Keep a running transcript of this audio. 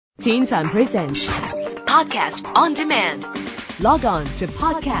Teen Time presents Podcast on Demand. Log on to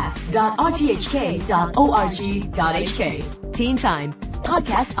podcast.rthk.org.hk. Teen Time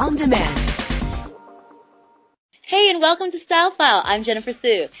Podcast on Demand. Hey, and welcome to Style File. I'm Jennifer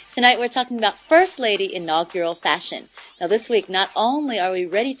Su. Tonight we're talking about First Lady inaugural fashion. Now this week, not only are we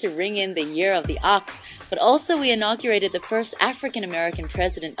ready to ring in the year of the ox, but also we inaugurated the first African-American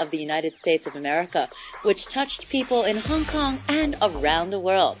president of the United States of America, which touched people in Hong Kong and around the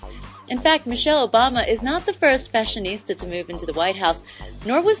world. In fact, Michelle Obama is not the first fashionista to move into the White House,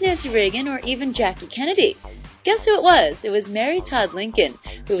 nor was Nancy Reagan or even Jackie Kennedy. Guess who it was? It was Mary Todd Lincoln,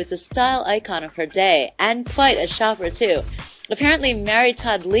 who was a style icon of her day, and quite a shopper too. Apparently, Mary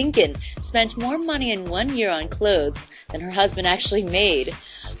Todd Lincoln spent more money in 1 year on clothes than her husband actually made.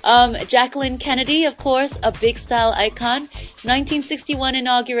 Jacqueline Kennedy, of course, a big style icon. 1961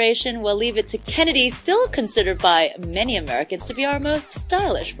 inauguration, we'll leave it to Kennedy, still considered by many Americans to be our most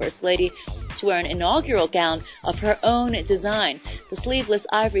stylish first lady, to wear an inaugural gown of her own design. The sleeveless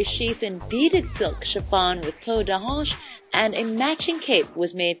ivory sheath in beaded silk chiffon with peau d'orange and a matching cape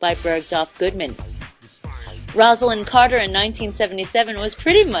was made by Bergdorf Goodman. Rosalind Carter in 1977 was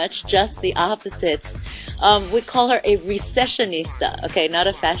pretty much just the opposite. We call her a recessionista, okay, not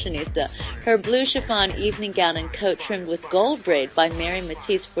a fashionista. Her blue chiffon evening gown and coat trimmed with gold braid by Mary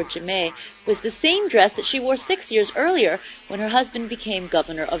Matisse for Jemay was the same dress that she wore 6 years earlier when her husband became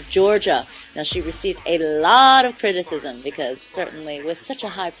governor of Georgia. Now, she received a lot of criticism because certainly with such a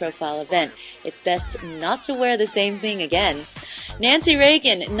high-profile event, it's best not to wear the same thing again. Nancy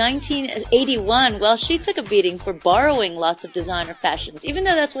Reagan, 1981, well, she took a beating for borrowing lots of designer fashions, even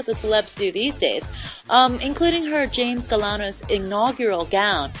though that's what the celebs do these days, including her James Galanos inaugural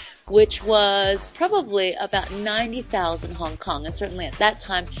gown, which was probably about 90,000 Hong Kong, and certainly at that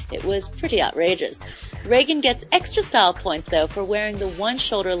time it was pretty outrageous. Reagan gets extra style points, though, for wearing the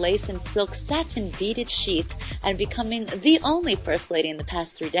one-shoulder lace and silk satin beaded sheath and becoming the only first lady in the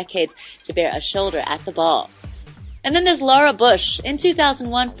past 3 decades to bear a shoulder at the ball. And then there's Laura Bush. In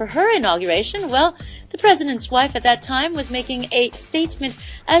 2001, for her inauguration, well, the president's wife at that time was making a statement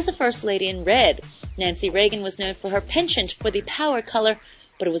as the first lady in red. Nancy Reagan was known for her penchant for the power color,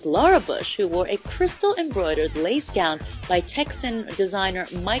 but it was Laura Bush who wore a crystal-embroidered lace gown by Texan designer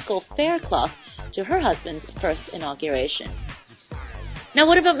Michael Faircloth to her husband's first inauguration. Now,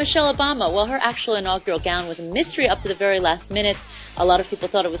 what about Michelle Obama? Well, her actual inaugural gown was a mystery up to the very last minute. A lot of people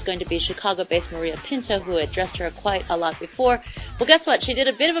thought it was going to be Chicago-based Maria Pinto, who had dressed her quite a lot before. Well, guess what? She did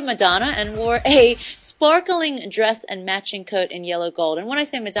a bit of a Madonna and wore a sparkling dress and matching coat in yellow gold. And when I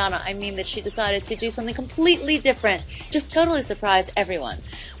say Madonna, I mean that she decided to do something completely different, just totally surprise everyone.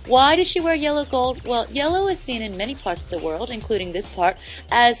 Why did she wear yellow gold? Well, yellow is seen in many parts of the world, including this part,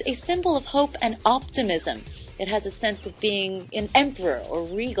 as a symbol of hope and optimism. It has a sense of being an emperor or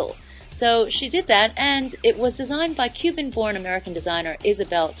regal. So she did that, and it was designed by Cuban-born American designer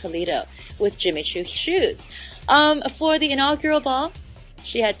Isabel Toledo with Jimmy Choo shoes. For the inaugural ball,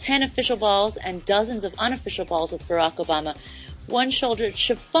 she had 10 official balls and dozens of unofficial balls with Barack Obama. One-shouldered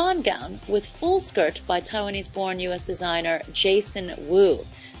chiffon gown with full skirt by Taiwanese-born U.S. designer Jason Wu.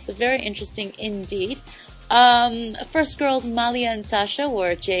 So very interesting indeed. First girls Malia and Sasha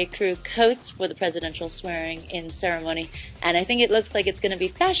wore J. Crew coats for the presidential swearing-in ceremony, and I think it looks like it's going to be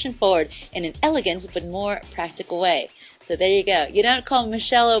fashion-forward in an elegant but more practical way. So there you go. You don't call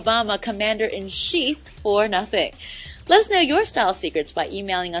Michelle Obama Commander-in-Chief for nothing. Let us know your style secrets by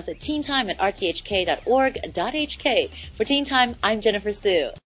emailing us at teentime@rthk.org.hk. For Teen Time, I'm Jennifer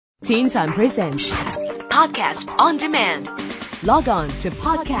Su. Teen Time presents Podcast on Demand. Log on to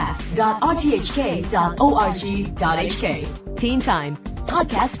podcast.rthk.org.hk. Teen Time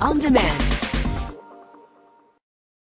Podcast on Demand.